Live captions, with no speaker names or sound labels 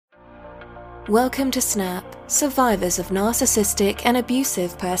Welcome to SNAP, Survivors of Narcissistic and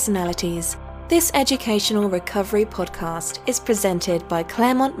Abusive Personalities. This educational recovery podcast is presented by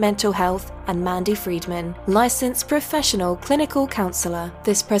Claremont Mental Health and Mandy Friedman, licensed professional clinical counselor.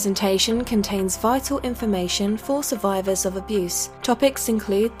 This presentation contains vital information for survivors of abuse. Topics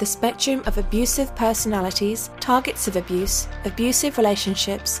include the spectrum of abusive personalities, targets of abuse, abusive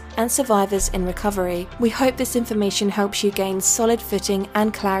relationships, and survivors in recovery. We hope this information helps you gain solid footing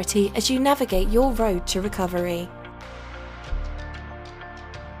and clarity as you navigate your road to recovery.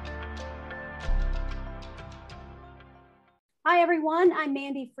 Hi everyone, I'm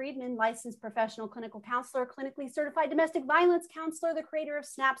Mandy Friedman, licensed professional clinical counselor, clinically certified domestic violence counselor, the creator of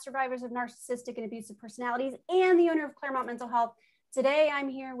SNAP, Survivors of Narcissistic and Abusive Personalities, and the owner of Claremont Mental Health. Today I'm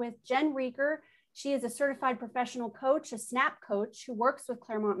here with Jen Rieker. She is a certified professional coach, a SNAP coach who works with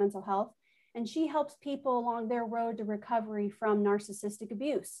Claremont Mental Health, and she helps people along their road to recovery from narcissistic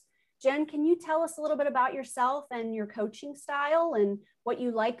abuse. Jen, can you tell us a little bit about yourself and your coaching style and what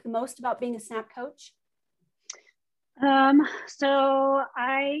you like the most about being a SNAP coach? So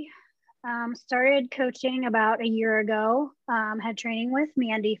I started coaching about a year ago, had training with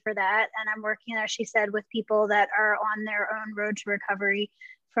Mandy for that. And I'm working, as she said, with people that are on their own road to recovery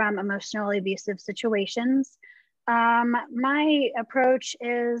from emotionally abusive situations. My approach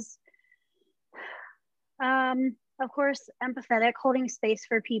is, of course, empathetic, holding space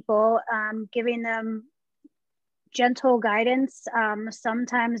for people, giving them gentle guidance,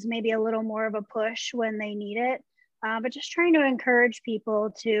 sometimes maybe a little more of a push when they need it. But just trying to encourage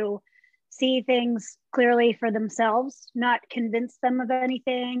people to see things clearly for themselves, not convince them of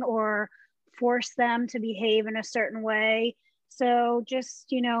anything or force them to behave in a certain way. So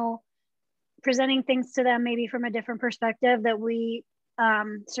just, presenting things to them maybe from a different perspective that we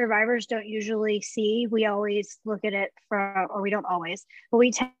survivors don't usually see. We always look at it or we don't always, but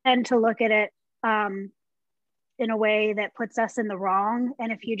we tend to look at it in a way that puts us in the wrong.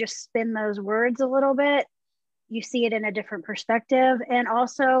 And if you just spin those words a little bit, you see it in a different perspective, and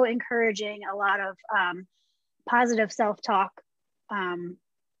also encouraging a lot of positive self-talk.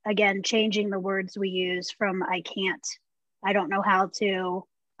 Again, changing the words we use from I can't, I don't know how to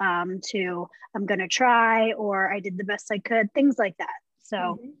I'm going to try, or I did the best I could, things like that.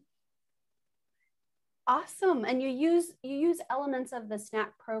 So. Awesome. And you use elements of the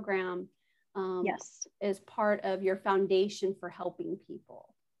SNAP program yes, as part of your foundation for helping people.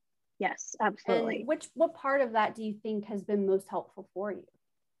 Yes, absolutely. And what part of that do you think has been most helpful for you?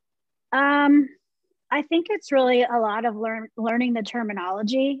 I think it's really a lot of learning the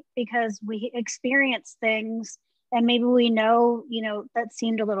terminology, because we experience things and maybe we know, that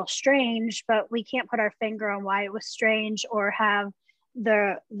seemed a little strange, but we can't put our finger on why it was strange or have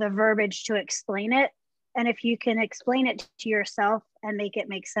the verbiage to explain it. And if you can explain it to yourself and make it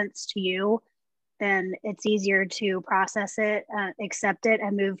make sense to you, then it's easier to process it, accept it,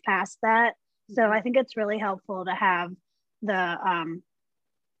 and move past that. So I think it's really helpful to have the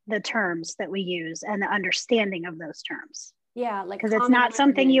terms that we use and the understanding of those terms. Yeah, like because it's not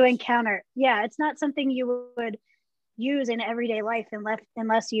something you encounter. Yeah, it's not something you would use in everyday life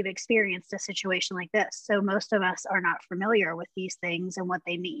unless you've experienced a situation like this. So most of us are not familiar with these things and what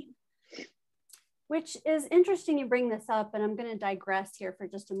they mean. Which is interesting you bring this up, and I'm going to digress here for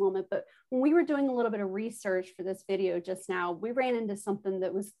just a moment. But when we were doing a little bit of research for this video just now, we ran into something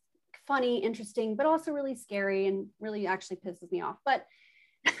that was funny, interesting, but also really scary and really actually pisses me off. But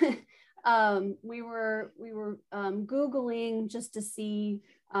we were Googling just to see,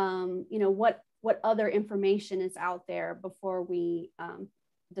 what other information is out there before we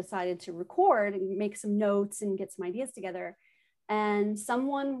decided to record and make some notes and get some ideas together. And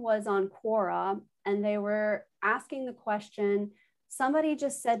someone was on Quora and they were asking the question, somebody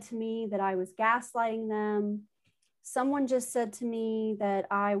just said to me that I was gaslighting them. Someone just said to me that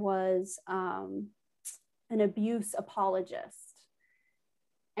I was an abuse apologist.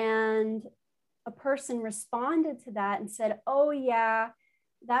 And a person responded to that and said, oh yeah,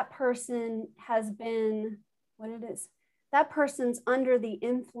 that person has been, that person's under the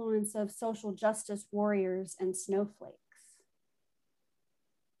influence of social justice warriors and snowflakes.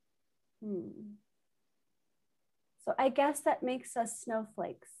 So I guess that makes us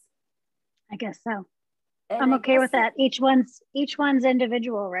snowflakes. I guess so. And I'm okay with that. Each one's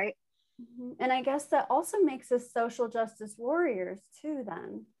individual, right? And I guess that also makes us social justice warriors too,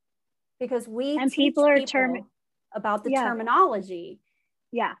 then, because we teach people about the terminology.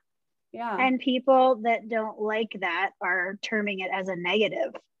 Yeah. And people that don't like that are terming it as a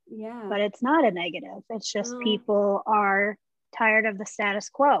negative. Yeah. But it's not a negative. It's just people are tired of the status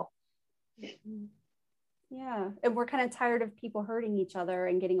quo. Yeah. And we're kind of tired of people hurting each other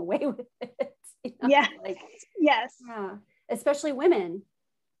and getting away with it. Yeah. Like, Yes. yeah, especially women.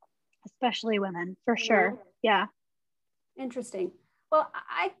 Especially women, for sure. Yeah. Interesting. Well,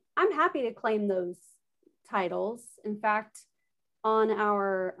 I'm happy to claim those titles. In fact, on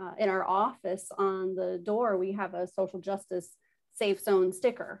our in our office on the door, we have a social justice safe zone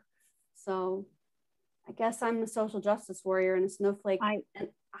sticker. So I guess I'm a social justice warrior and a snowflake. And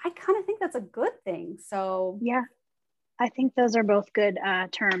I kind of think that's a good thing. So yeah, I think those are both good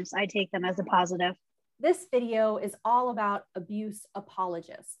terms. I take them as a positive. This video is all about abuse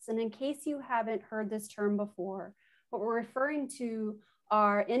apologists. And in case you haven't heard this term before, what we're referring to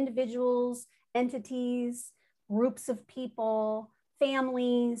are individuals, entities, groups of people,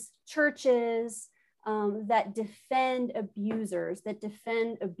 families, churches that defend abusers, that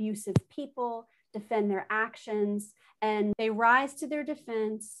defend abusive people, defend their actions, and they rise to their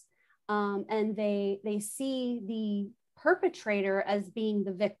defense, and they see the perpetrator as being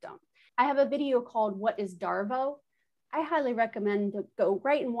the victim. I have a video called What is DARVO? I highly recommend to go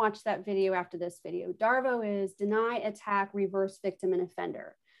right and watch that video after this video. DARVO is deny, attack, reverse, victim, and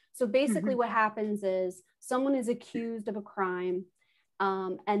offender. So basically what happens is someone is accused of a crime,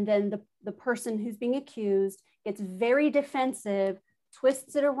 and then the person who's being accused gets very defensive,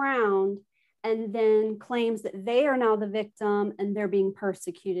 twists it around, and then claims that they are now the victim and they're being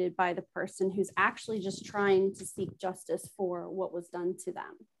persecuted by the person who's actually just trying to seek justice for what was done to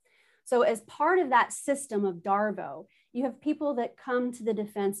them. So as part of that system of DARVO, you have people that come to the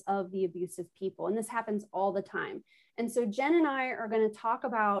defense of the abusive people, and this happens all the time. And so Jen and I are going to talk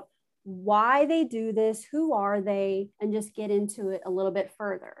about why they do this, who are they, and just get into it a little bit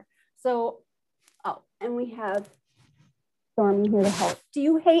further. So, oh, and we have Stormy here to help. Do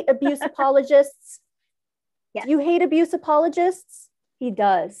you hate abuse apologists? Yes. Do you hate abuse apologists? He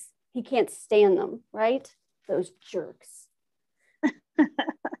does. He can't stand them, right? Those jerks.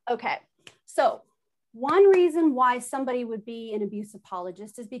 Okay, so one reason why somebody would be an abuse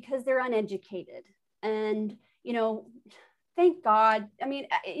apologist is because they're uneducated. And, you know, thank God. I mean,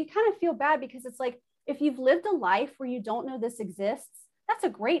 you kind of feel bad because it's like, if you've lived a life where you don't know this exists, that's a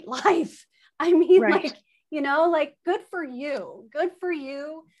great life. I mean, right. Like, you know, like good for you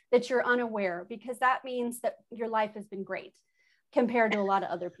that you're unaware, because that means that your life has been great compared to a lot of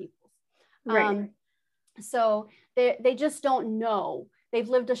other people's. Right. So they just don't know. They've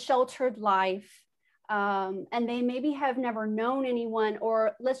lived a sheltered life, and they maybe have never known anyone,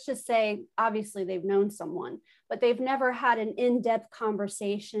 or let's just say, obviously they've known someone, but they've never had an in-depth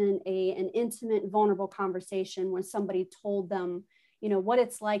conversation, an intimate, vulnerable conversation when somebody told them, you know, what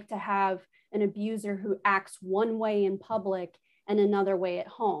it's like to have an abuser who acts one way in public and another way at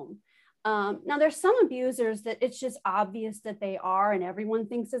home. Now, there's some abusers that it's just obvious that they are, and everyone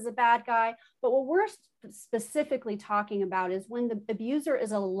thinks is a bad guy. But what we're specifically talking about is when the abuser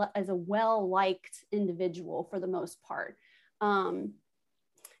is a well-liked individual for the most part. And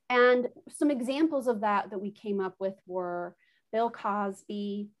some examples of that we came up with were Bill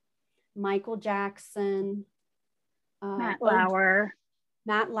Cosby, Michael Jackson, Matt Lauer,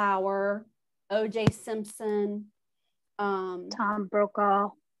 O.J. Simpson, Tom Brokaw.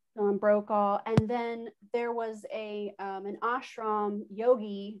 And then there was an ashram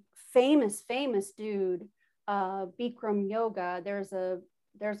yogi, famous dude, Bikram Yoga. There's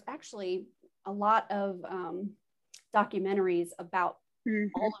actually a lot of documentaries about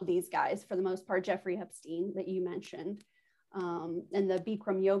all of these guys, for the most part. Jeffrey Epstein that you mentioned, and the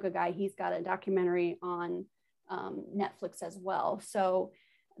Bikram Yoga guy, he's got a documentary on Netflix as well. So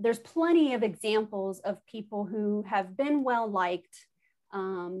there's plenty of examples of people who have been well liked,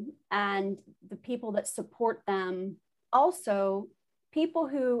 and the people that support them. Also, people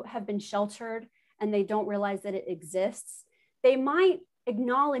who have been sheltered and they don't realize that it exists. They might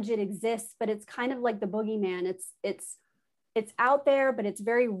acknowledge it exists, but it's kind of like the boogeyman. It's out there, but it's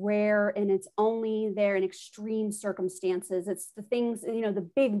very rare, and it's only there in extreme circumstances. It's the things, you know, the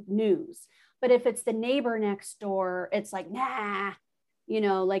big news. But if it's the neighbor next door, it's like, nah, you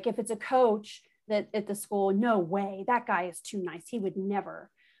know, like if it's a coach that at the school, no way, that guy is too nice, he would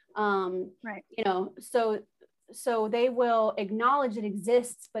never, right. You know, so they will acknowledge it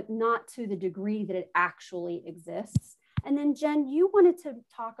exists, but not to the degree that it actually exists. And then Jen, you wanted to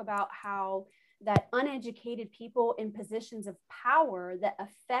talk about how that uneducated people in positions of power that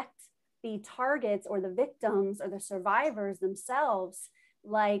affect the targets or the victims or the survivors themselves,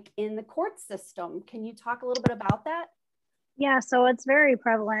 like in the court system. Can you talk a little bit about that? Yeah, so it's very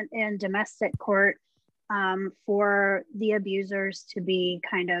prevalent in domestic court for the abusers to be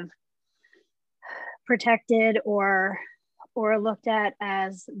kind of protected or looked at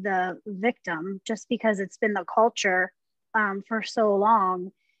as the victim, just because it's been the culture for so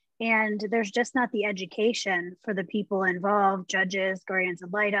long. And there's just not the education for the people involved, judges, guardians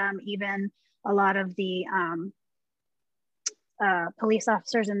ad litem, even a lot of the police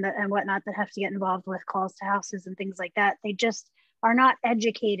officers and whatnot that have to get involved with calls to houses and things like that. They just are not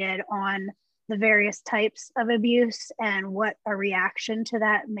educated on the various types of abuse and what a reaction to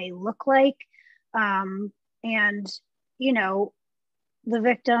that may look like. And, you know, the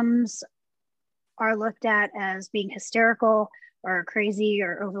victims are looked at as being hysterical or crazy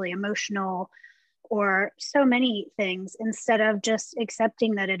or overly emotional or so many things, instead of just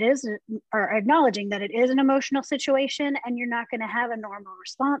accepting that it is, or acknowledging that it is an emotional situation and you're not going to have a normal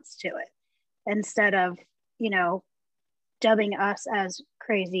response to it, instead of, you know, dubbing us as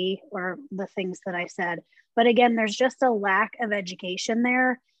crazy or the things that I said. But again, there's just a lack of education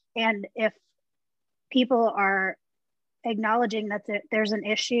there. And if people are acknowledging that there's an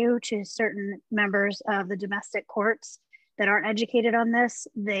issue to certain members of the domestic courts that aren't educated on this,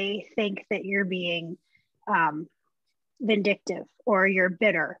 they think that you're being vindictive, or you're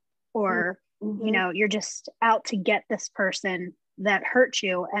bitter, or you know, you're just out to get this person that hurt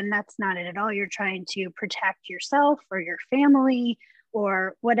you. And that's not it at all. You're trying to protect yourself or your family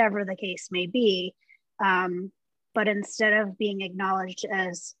or whatever the case may be. But instead of being acknowledged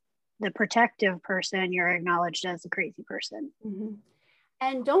as the protective person, you're acknowledged as a crazy person.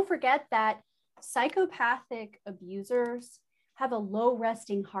 And don't forget that psychopathic abusers have a low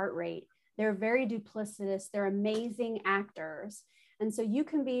resting heart rate. They're very duplicitous. They're amazing actors. And so you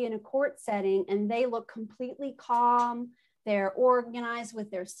can be in a court setting and they look completely calm. They're organized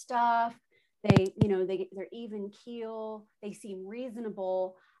with their stuff. They, you know, they're even keel. They seem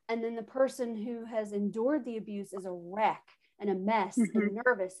reasonable. And then the person who has endured the abuse is a wreck and a mess and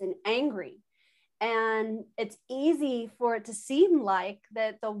nervous and angry. And it's easy for it to seem like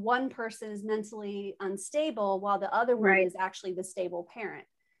that the one person is mentally unstable while the other one is actually the stable parent.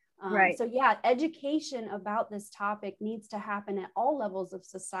 So yeah, education about this topic needs to happen at all levels of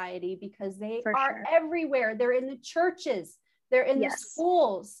society, because they are everywhere. They're in the churches, they're in the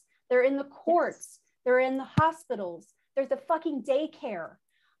schools, they're in the courts, they're in the hospitals, there's the fucking daycare.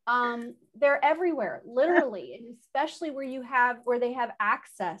 They're everywhere, literally, and especially where they have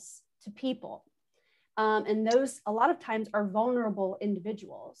access to people. And those a lot of times are vulnerable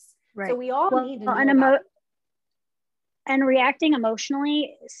individuals. So we all need to know and reacting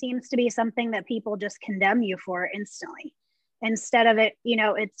emotionally seems to be something that people just condemn you for instantly, instead of it, you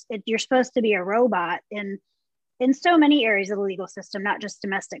know, you're supposed to be a robot in so many areas of the legal system, not just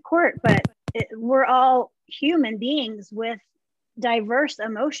domestic court, but we're all human beings with diverse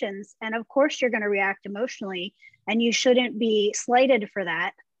emotions. And of course you're going to react emotionally, and you shouldn't be slighted for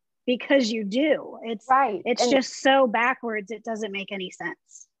that, because you do. It's just so backwards. It doesn't make any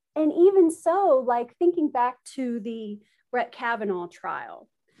sense. And even so, like thinking back to the Brett Kavanaugh trial,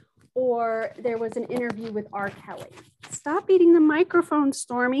 or there was an interview with R. Kelly. Stop eating the microphone,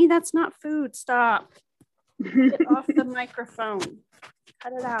 Stormy. That's not food. Stop. Get off the microphone.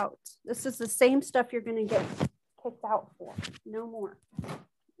 Cut it out. This is the same stuff you're going to get kicked out for. No more.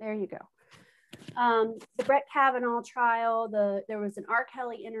 There you go. The Brett Kavanaugh trial, there was an R.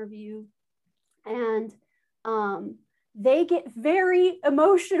 Kelly interview, and they get very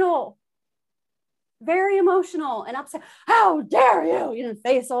emotional and upset. How dare you? You know,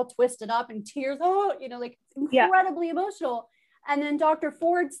 face all twisted up and tears. Oh, you know, like incredibly emotional. And then Dr.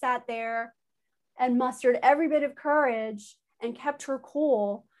 Ford sat there and mustered every bit of courage and kept her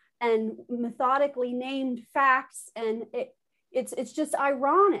cool and methodically named facts. And it's just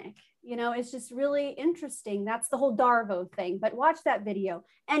ironic. You know, it's just really interesting. That's the whole Darvo thing, but watch that video.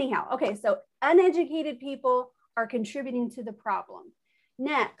 Anyhow, okay, so uneducated people are contributing to the problem.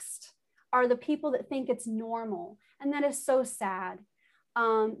 Next are the people that think it's normal, and that is so sad.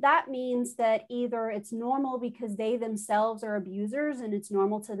 That means that either it's normal because they themselves are abusers and it's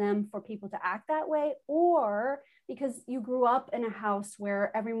normal to them for people to act that way, or because you grew up in a house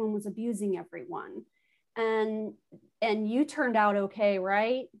where everyone was abusing everyone, and you turned out okay,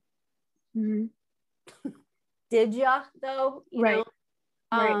 right? Did ya though? You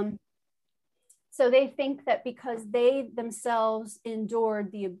know? So they think that because they themselves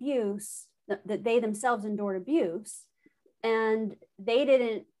endured the abuse, that they themselves endured abuse, and they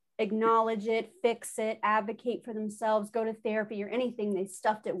didn't acknowledge it, fix it, advocate for themselves, go to therapy or anything. They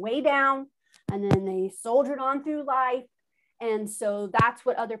stuffed it way down and then they soldiered on through life. And so that's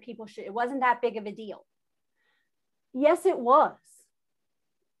what other people should. It wasn't that big of a deal. Yes, it was.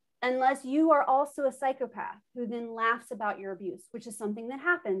 Unless you are also a psychopath who then laughs about your abuse, which is something that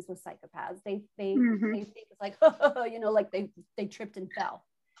happens with psychopaths. They think it's like, you know, like they tripped and fell.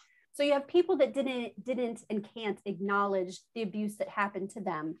 So you have people that didn't and can't acknowledge the abuse that happened to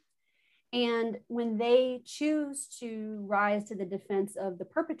them. And when they choose to rise to the defense of the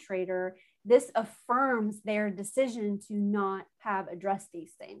perpetrator, this affirms their decision to not have addressed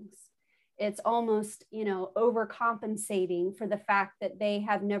these things. It's almost, overcompensating for the fact that they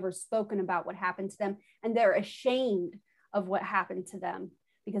have never spoken about what happened to them, and they're ashamed of what happened to them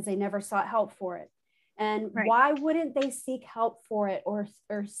because they never sought help for it. And Right. why wouldn't they seek help for it or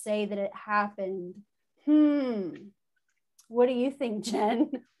say that it happened? What do you think,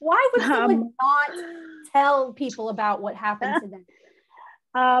 Jen? Why would someone not tell people about what happened to them?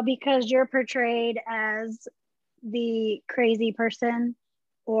 Because you're portrayed as the crazy person,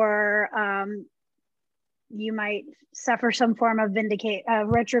 or you might suffer some form of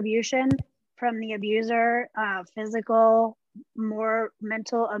retribution from the abuser, physical, more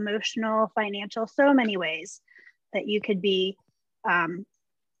mental, emotional, financial, so many ways that you could be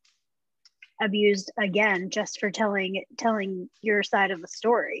abused again just for telling your side of the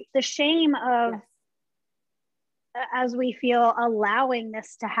story. The shame of, yes, as we feel, allowing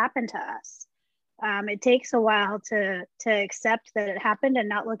this to happen to us. It takes a while to accept that it happened and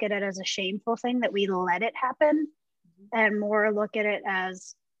not look at it as a shameful thing that we let it happen, and more look at it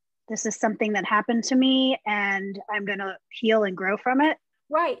as, this is something that happened to me and I'm going to heal and grow from it.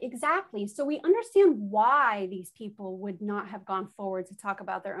 Right, exactly. So we understand why these people would not have gone forward to talk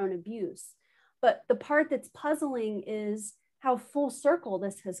about their own abuse. But the part that's puzzling is how full circle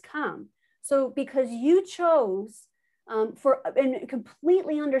this has come. So because you chose, for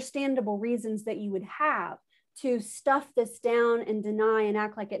completely understandable reasons that you would have, to stuff this down and deny and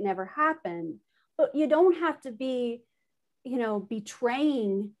act like it never happened, but you don't have to be,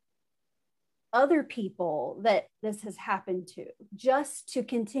 betraying other people that this has happened to, just to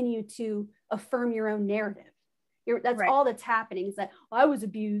continue to affirm your own narrative. That's right. All that's happening is that, I was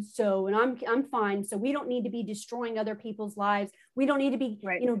abused, so, and I'm fine. So we don't need to be destroying other people's lives. We don't need to be,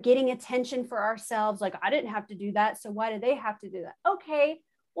 right, getting attention for ourselves. Like, I didn't have to do that, so why do they have to do that? Okay,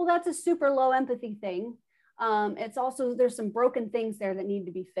 well, that's a super low empathy thing. It's also, there's some broken things there that need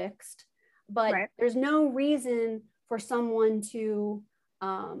to be fixed, but right, there's no reason for someone to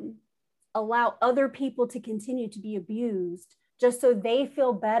allow other people to continue to be abused just so they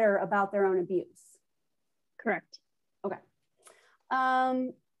feel better about their own abuse. Correct. Okay.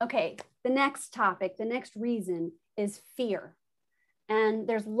 Okay. The next topic, the next reason is fear. And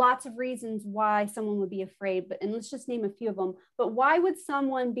there's lots of reasons why someone would be afraid, and let's just name a few of them. But why would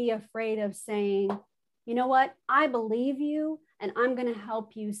someone be afraid of saying, you know what, I believe you and I'm going to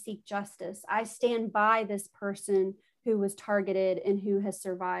help you seek justice. I stand by this person who was targeted and who has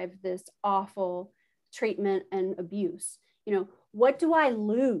survived this awful treatment and abuse. What do I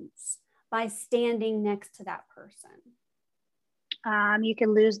lose by standing next to that person? You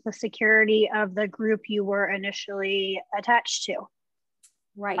can lose the security of the group you were initially attached to.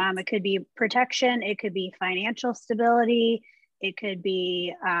 Right. It could be protection. It could be financial stability. It could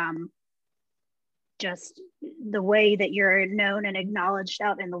be just the way that you're known and acknowledged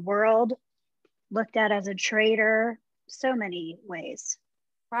out in the world, looked at as a traitor, so many ways.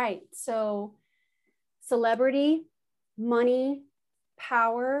 Right. So celebrity, money,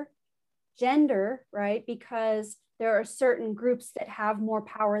 power, gender, right? Because there are certain groups that have more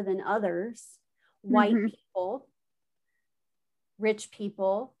power than others. White people, rich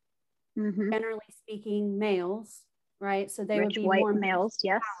people, generally speaking, males, right? So they rich would be white more males,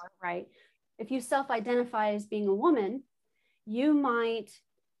 yes. Power, right? If you self-identify as being a woman, you might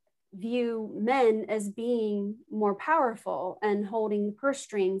view men as being more powerful and holding the purse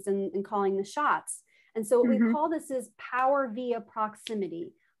strings and calling the shots. And so what we call this is power via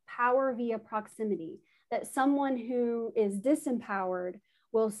proximity. Power via proximity, that someone who is disempowered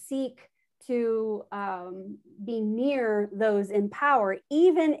will seek to be near those in power,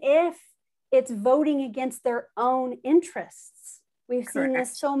 even if it's voting against their own interests. We've seen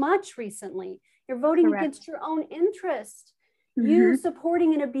this so much recently. You're voting against your own interest. You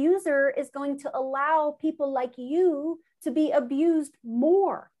supporting an abuser is going to allow people like you to be abused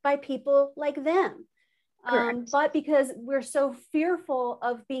more by people like them. But because we're so fearful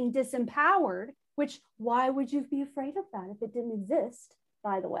of being disempowered, which, why would you be afraid of that if it didn't exist,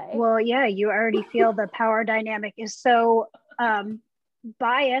 by the way? Well, yeah, you already feel the power dynamic is so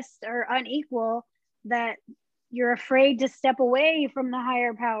biased or unequal that you're afraid to step away from the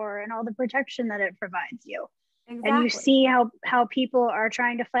higher power and all the protection that it provides you. Exactly. And you see how people are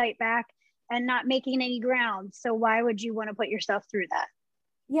trying to fight back and not making any ground. So why would you want to put yourself through that?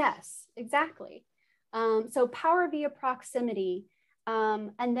 Yes, exactly. So power via proximity.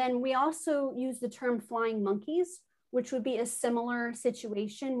 And then we also use the term flying monkeys, which would be a similar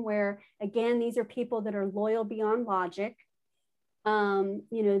situation where, again, these are people that are loyal beyond logic.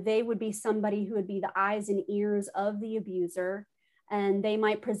 They would be somebody who would be the eyes and ears of the abuser, and they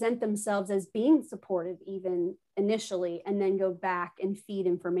might present themselves as being supportive even initially, and then go back and feed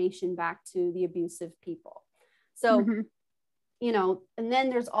information back to the abusive people. So, and then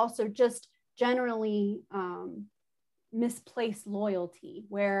there's also just generally misplaced loyalty,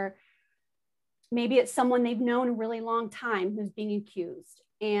 where maybe it's someone they've known a really long time who's being accused,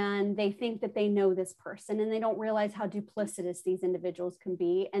 and they think that they know this person, and they don't realize how duplicitous these individuals can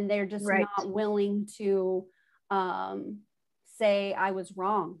be. And they're just not willing to say, I was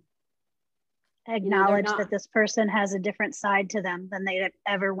wrong. Acknowledge that this person has a different side to them than they'd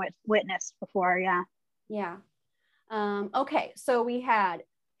ever witnessed before. Yeah. Yeah. Okay. So we had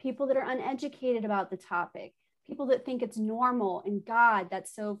people that are uneducated about the topic, people that think it's normal, and God,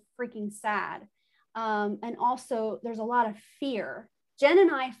 that's so freaking sad. And also there's a lot of fear. Jen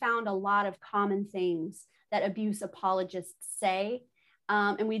and I found a lot of common things that abuse apologists say,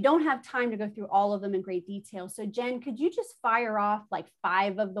 and we don't have time to go through all of them in great detail. So Jen, could you just fire off like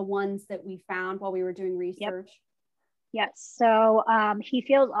 5 of the ones that we found while we were doing research? Yep. Yes. So he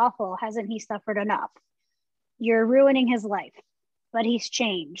feels awful. Hasn't he suffered enough? You're ruining his life, but he's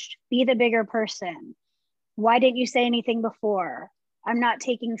changed. Be the bigger person. Why didn't you say anything before? I'm not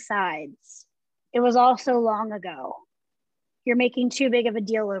taking sides. It was all so long ago. You're making too big of a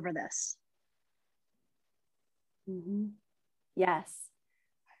deal over this. Mm-hmm. Yes.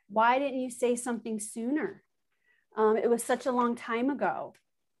 Why didn't you say something sooner? It was such a long time ago.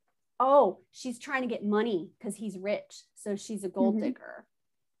 Oh, she's trying to get money because he's rich. So she's a gold digger.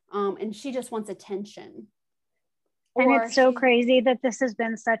 And she just wants attention. And it's so crazy that this has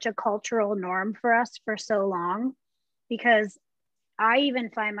been such a cultural norm for us for so long, because I even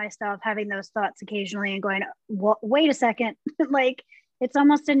find myself having those thoughts occasionally and going, wait a second, like it's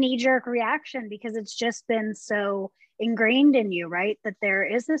almost a knee-jerk reaction, because it's just been so ingrained in you, right? That there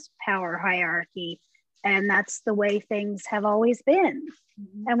is this power hierarchy, and that's the way things have always been.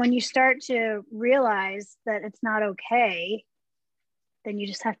 Mm-hmm. And when you start to realize that it's not okay, then you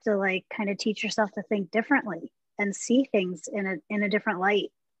just have to like kind of teach yourself to think differently and see things in a different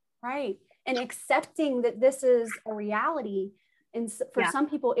light. Right. And accepting that this is a reality. And for some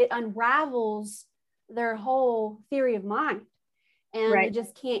people, it unravels their whole theory of mind, and they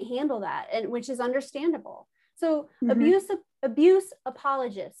just can't handle that, and which is understandable. So abuse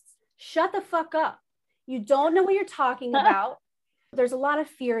apologists, shut the fuck up. You don't know what you're talking about. There's a lot of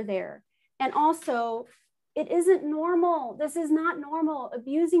fear there. And also, it isn't normal. This is not normal.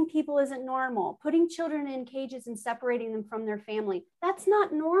 Abusing people isn't normal. Putting children in cages and separating them from their family, that's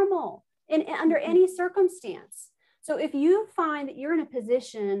not normal under any circumstance. So if you find that you're in a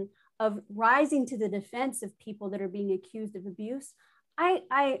position of rising to the defense of people that are being accused of abuse,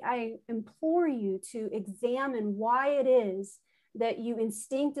 I implore you to examine why it is that you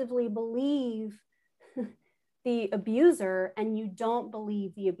instinctively believe the abuser and you don't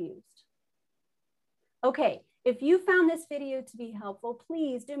believe the abused. Okay, if you found this video to be helpful,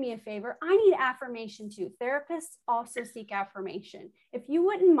 please do me a favor. I need affirmation too. Therapists also seek affirmation. If you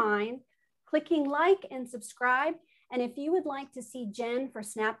wouldn't mind clicking like and subscribe, and if you would like to see Jen for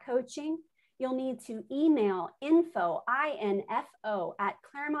SNAP coaching, you'll need to email info, INFO, at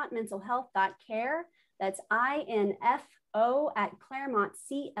ClaremontMentalHealth.care. That's INFO at Claremont,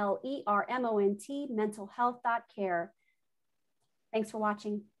 CLERMONT, mentalhealth.care. Thanks for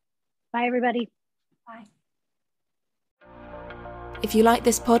watching. Bye, everybody. Bye. If you like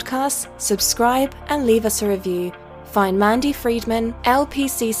this podcast, subscribe and leave us a review. Find Mandy Friedman,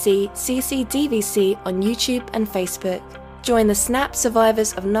 LPCC, CCDVC on YouTube and Facebook. Join the SNAP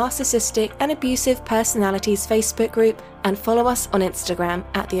Survivors of Narcissistic and Abusive Personalities Facebook group and follow us on Instagram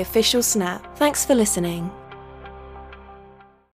 @theofficialsnap. Thanks for listening.